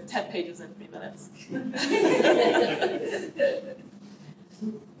 minutes, 10 pages in 3 minutes.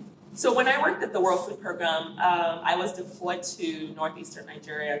 So when I worked at the World Food Program, I was deployed to northeastern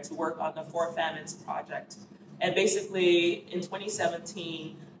Nigeria to work on the Four Famines Project. And basically, in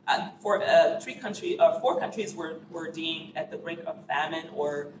 2017, four countries were deemed at the brink of famine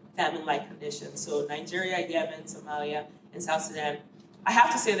or famine-like conditions. So Nigeria, Yemen, Somalia, and South Sudan. I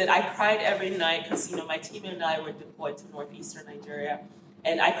have to say that I cried every night because my team and I were deployed to northeastern Nigeria,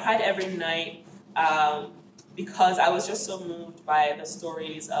 and I cried every night because I was just so moved by the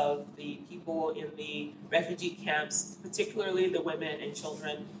stories of the people in the refugee camps, particularly the women and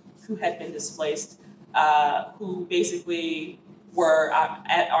children who had been displaced, who basically were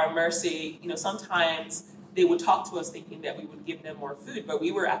at our mercy. Sometimes they would talk to us thinking that we would give them more food, but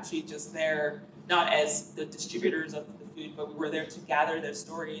we were actually just there, not as the distributors of the food, but we were there to gather their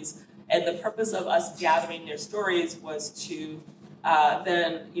stories. And the purpose of us gathering their stories was to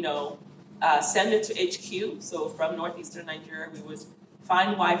then, send it to HQ. So from northeastern Nigeria, we would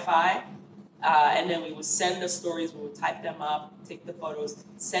find Wi-Fi, and then we would send the stories, we would type them up, take the photos,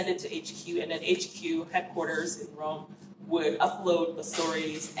 send it to HQ, and then HQ headquarters in Rome would upload the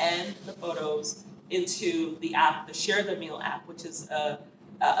stories and the photos into the app, the Share the Meal app, which is a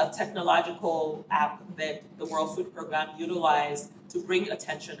technological app that the World Food Program utilized to bring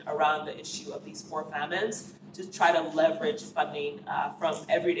attention around the issue of these four famines, to try to leverage funding from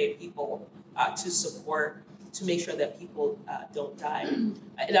everyday people to make sure that people don't die.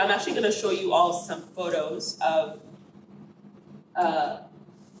 And I'm actually going to show you all some photos of.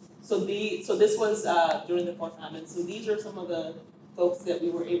 So this was during the four famines. So these are some of the folks that we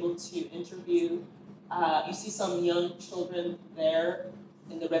were able to interview. You see some young children there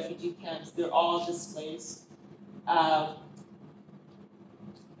in the refugee camps. They're all displaced.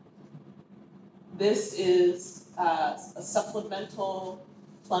 This is a supplemental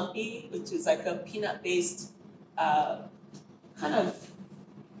plumpy, which is like a peanut-based kind of,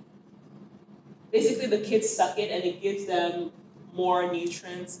 basically the kids suck it and it gives them more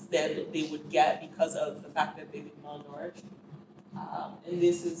nutrients than they would get because of the fact that they've been malnourished. And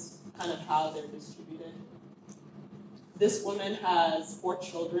this is kind of how they're distributed. This woman has 4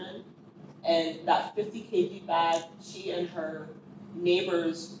 children, and that 50 kg bag, she and her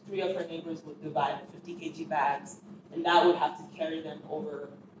neighbors, 3 of her neighbors would divide the 50 kg bags, and that would have to carry them over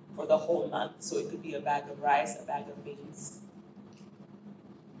for the whole month. So it could be a bag of rice, a bag of beans.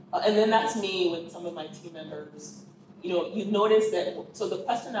 And then that's me with some of my team members. you notice that, so the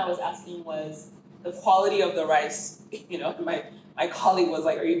question I was asking was the quality of the rice. My colleague was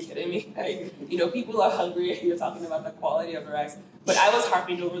like, are you kidding me? Like, people are hungry and you're talking about the quality of the rice. But I was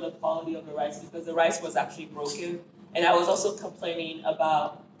harping over the quality of the rice because the rice was actually broken. And I was also complaining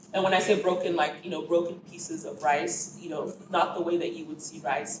about, and when I say broken, like, broken pieces of rice, not the way that you would see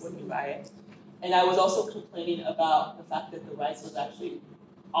rice when you buy it. And I was also complaining about the fact that the rice was actually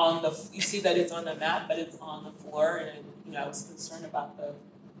on the, you see that it's on the map, but it's on the floor, and I was concerned about the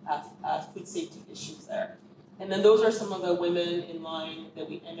food safety issues there. And then those are some of the women in line that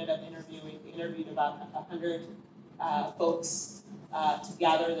we ended up interviewing. We interviewed about 100 folks to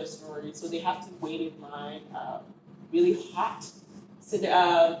gather their stories. So they have to wait in line, really hot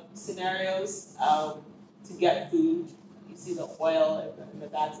scenarios to get food. You see the oil and the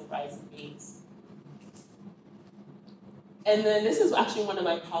bags of rice and beans. And then this is actually one of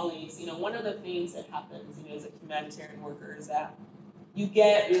my colleagues. One of the things that happens, as a humanitarian worker is that you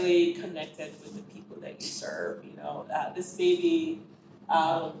get really connected with the people that you serve. This baby,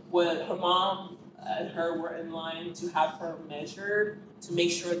 when her mom and her were in line to have her measured to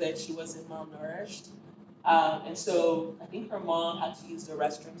make sure that she wasn't malnourished. And so I think her mom had to use the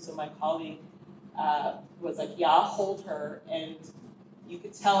restroom. So my colleague was like, yeah, I'll hold her. And you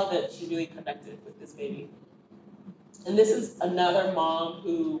could tell that she really connected with this baby. And this is another mom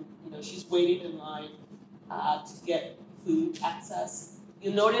who, she's waiting in line to get food access.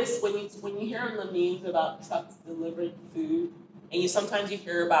 You'll notice when you hear on the news about trucks delivering food, and sometimes you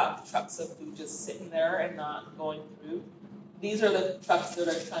hear about trucks of food just sitting there and not going through. These are the trucks that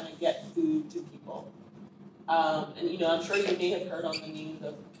are trying to get food to people. And I'm sure you may have heard on the news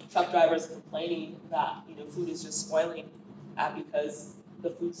of truck drivers complaining that food is just spoiling because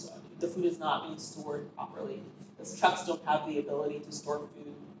the food is not being stored properly. Because trucks don't have the ability to store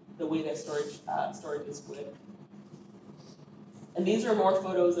food the way that storages would. And these are more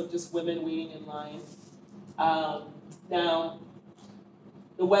photos of just women waiting in line. Now,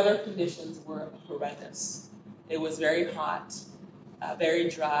 the weather conditions were horrendous. It was very hot, very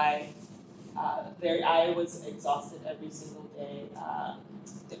dry. I was exhausted every single day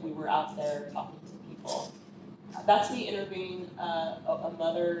that we were out there talking to people. That's me interviewing a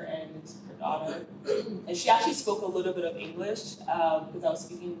mother and her daughter. And she actually spoke a little bit of English because I was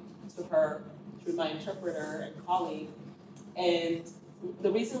speaking to her through my interpreter and colleague. And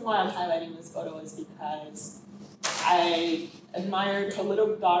the reason why I'm highlighting this photo is because I admired, her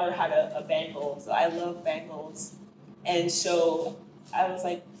little daughter had a bangle, so I love bangles. And so I was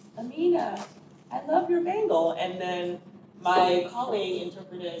like, Amina, I love your bangle. And then my colleague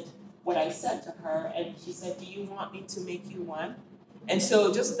interpreted what I said to her, and she said, do you want me to make you one? And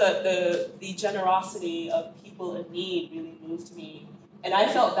so just the generosity of people in need really moved me. And I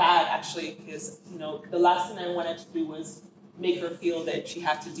felt bad, actually, because the last thing I wanted to do was make her feel that she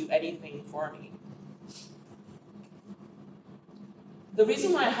had to do anything for me. The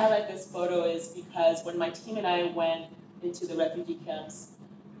reason why I highlight this photo is because when my team and I went into the refugee camps,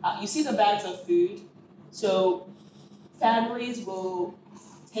 you see the bags of food. So families will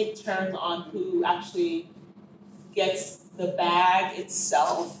take turns on who actually gets the bag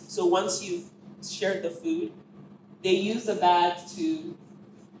itself. So once you've shared the food, they use the bag to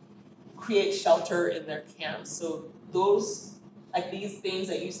create shelter in their camps. So those, like these things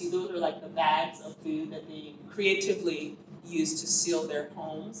that you see, those are like the bags of food that they creatively use to seal their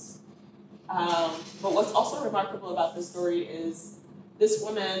homes. But what's also remarkable about this story is this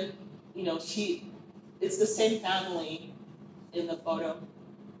woman, it's the same family in the photo.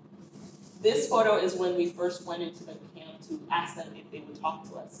 This photo is when we first went into the camp to ask them if they would talk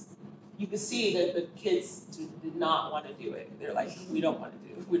to us. You could see that the kids did not want to do it. They're like, we don't want to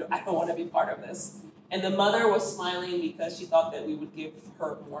do it. I don't want to be part of this. And the mother was smiling because she thought that we would give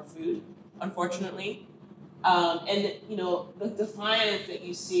her more food, unfortunately. And the defiance that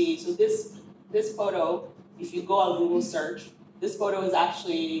you see, so this photo, if you go on Google search, this photo is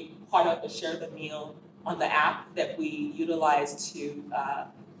actually part of the Share the Meal on the app that we utilize to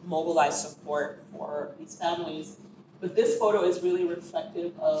mobilize support for these families. But this photo is really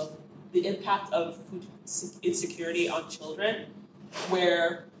reflective of the impact of food insecurity on children,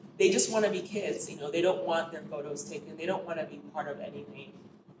 where they just want to be kids. They don't want their photos taken. They don't want to be part of anything.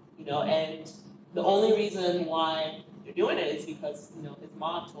 And the only reason why they're doing it is because his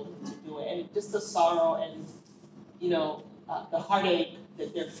mom told him to do it, and just the sorrow and the heartache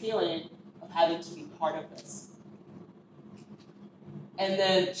that they're feeling of having to be part of this. And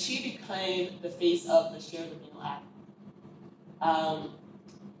then she became the face of the Share the Meal app.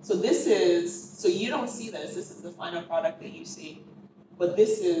 So you don't see this. This is the final product that you see. But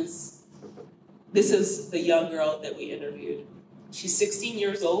this is This is the young girl that we interviewed. She's 16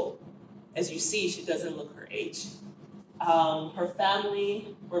 years old. As you see, she doesn't look her age. Her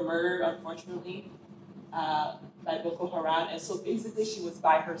family were murdered, unfortunately, by Boko Haram, and so basically she was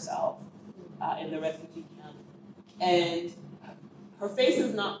by herself in the refugee camp. And her face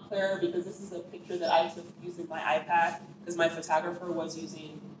is not clear because this is a picture that I took using my iPad because my photographer was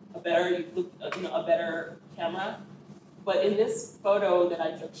using a better camera. But in this photo that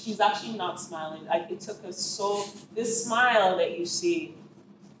I took, she's actually not smiling. It took us this smile that you see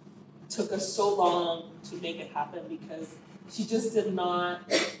took us so long to make it happen because she just did not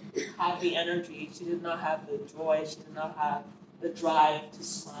have the energy. She did not have the joy. She did not have the drive to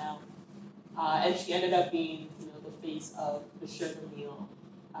smile. And she ended up being, the face of the Share the Meal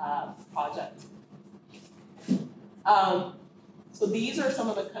project. So these are some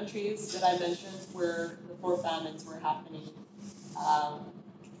of the countries that I mentioned where the 4 famines were happening.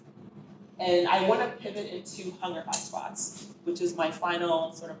 And I want to pivot into hunger hotspots, which is my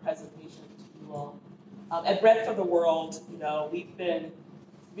final sort of presentation to you all. At Bread for the World, we've been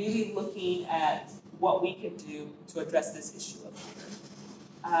really looking at what we can do to address this issue of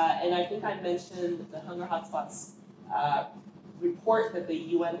hunger. And I think I mentioned the hunger hotspots report that the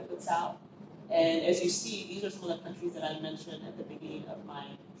UN puts out. And as you see, these are some of the countries that I mentioned at the beginning of my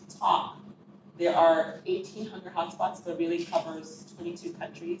talk. There are 18 hunger hotspots, but really covers 22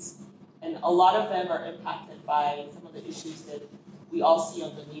 countries. And a lot of them are impacted by some of the issues that we all see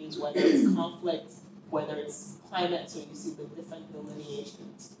on the news, whether it's conflict, whether it's climate, so you see the different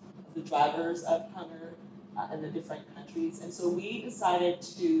delineations of the drivers of hunger in the different countries. And so we decided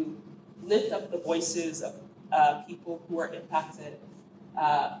to lift up the voices of people who are impacted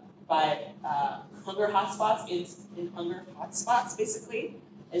by hunger hotspots, in hunger hotspots, basically.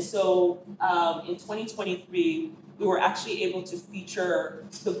 And so in 2023, we were actually able to feature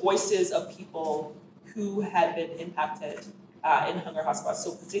the voices of people who had been impacted in hunger hotspots.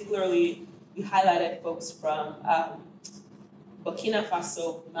 So particularly, we highlighted folks from Burkina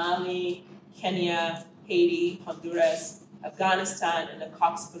Faso, Mali, Kenya, Haiti, Honduras, Afghanistan, and the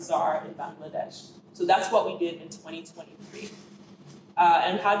Cox's Bazar in Bangladesh. So that's what we did in 2023.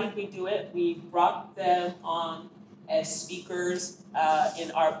 And how did we do it? We brought them on as speakers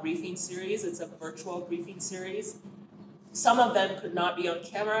in our briefing series. It's a virtual briefing series. Some of them could not be on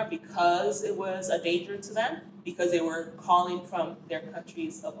camera because it was a danger to them, because they were calling from their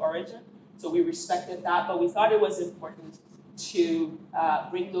countries of origin. So we respected that, but we thought it was important to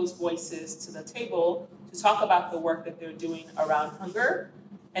bring those voices to the table to talk about the work that they're doing around hunger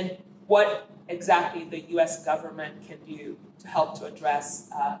and what exactly the US government can do to help to address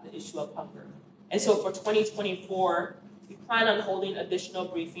the issue of hunger. And so for 2024, we plan on holding additional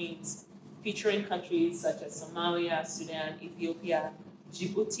briefings featuring countries such as Somalia, Sudan, Ethiopia,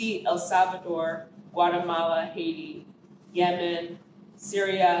 Djibouti, El Salvador, Guatemala, Haiti, Yemen,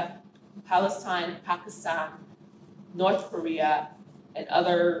 Syria, Palestine, Pakistan, North Korea, and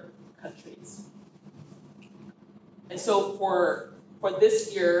other countries. And so for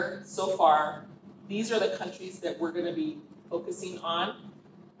this year, so far, these are the countries that we're going to be focusing on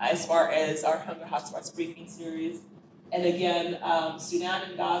as far as our Hunger Hotspots briefing series. And again, Sudan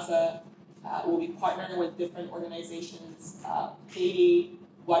and Gaza will be partnering with different organizations, Haiti,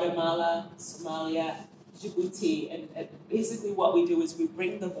 Guatemala, Somalia, Djibouti, and basically what we do is we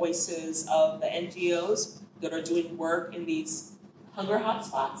bring the voices of the NGOs that are doing work in these hunger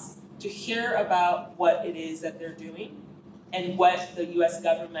hotspots to hear about what it is that they're doing and what the US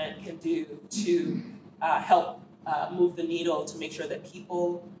government can do to help move the needle to make sure that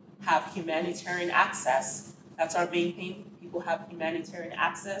people have humanitarian access. That's our main thing. People have humanitarian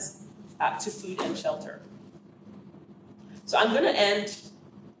access to food and shelter. So I'm going to end,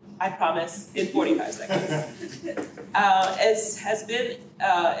 I promise, in 45 seconds. As has been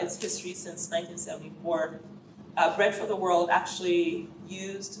its history since 1974, Bread for the World actually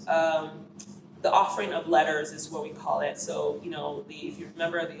used the offering of letters is what we call it. So, if you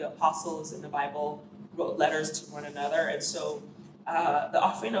remember, the apostles in the Bible wrote letters to one another. And so the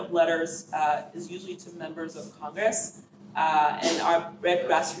offering of letters is usually to members of Congress. And our Bread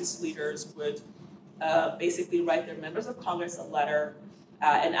grassroots leaders would basically write their members of Congress a letter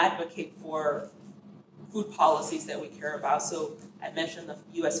and advocate for food policies that we care about. So I mentioned the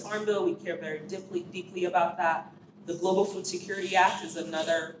U.S. Farm Bill. We care very deeply about that. The Global Food Security Act is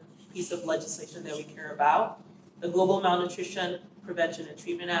another piece of legislation that we care about. The Global Malnutrition Prevention and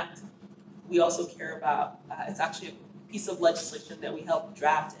Treatment Act, we also care about. It's actually a piece of legislation that we helped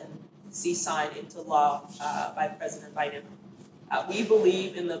draft and see signed into law by President Biden. We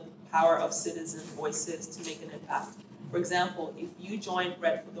believe in the power of citizen voices to make an impact. For example, if you join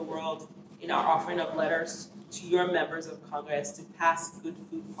Bread for the World in our offering of letters to your members of Congress to pass good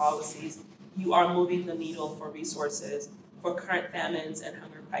food policies, you are moving the needle for resources for current famines and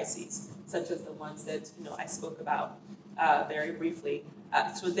hunger crises, such as the ones that I spoke about very briefly.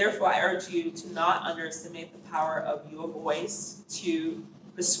 So therefore, I urge you to not underestimate the power of your voice to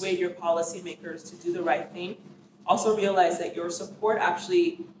persuade your policymakers to do the right thing. Also realize that your support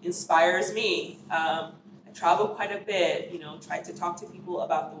actually inspires me. I travel quite a bit, try to talk to people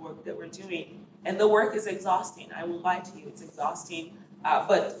about the work that we're doing. And the work is exhausting. I won't lie to you, it's exhausting.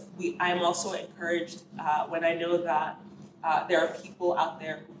 But I'm also encouraged when I know that there are people out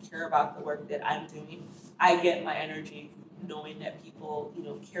there who care about the work that I'm doing. I get my energy knowing that people,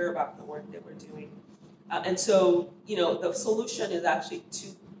 care about the work that we're doing. And so, the solution is actually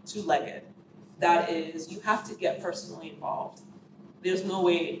two-legged. That is, you have to get personally involved. There's no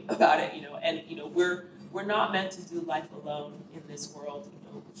way about it, and we're not meant to do life alone in this world.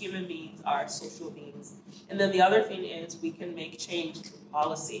 Human beings are social beings. And then the other thing is we can make change through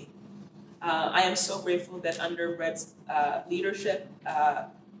policy. I am so grateful that under Red's leadership,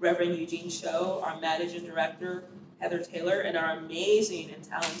 Reverend Eugene Cho, our managing director, Heather Taylor, and our amazing and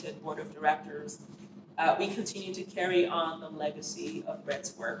talented board of directors, we continue to carry on the legacy of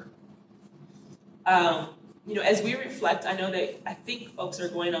Red's work. As we reflect, I think folks are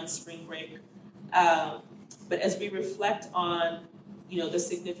going on spring break, but as we reflect on, the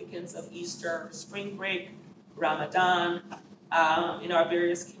significance of Easter, spring break, Ramadan, in our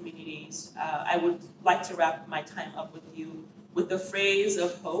various communities, I would like to wrap my time up with you with the phrase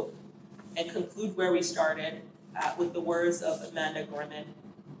of hope and conclude where we started with the words of Amanda Gorman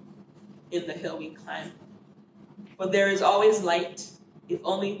in The Hill We Climb. For there is always light, if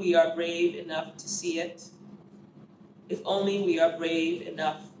only we are brave enough to see it. If only we are brave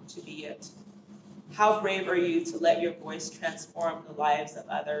enough to be it. How brave are you to let your voice transform the lives of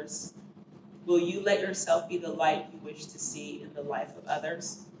others? Will you let yourself be the light you wish to see in the life of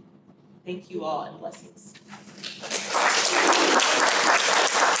others? Thank you all, and blessings.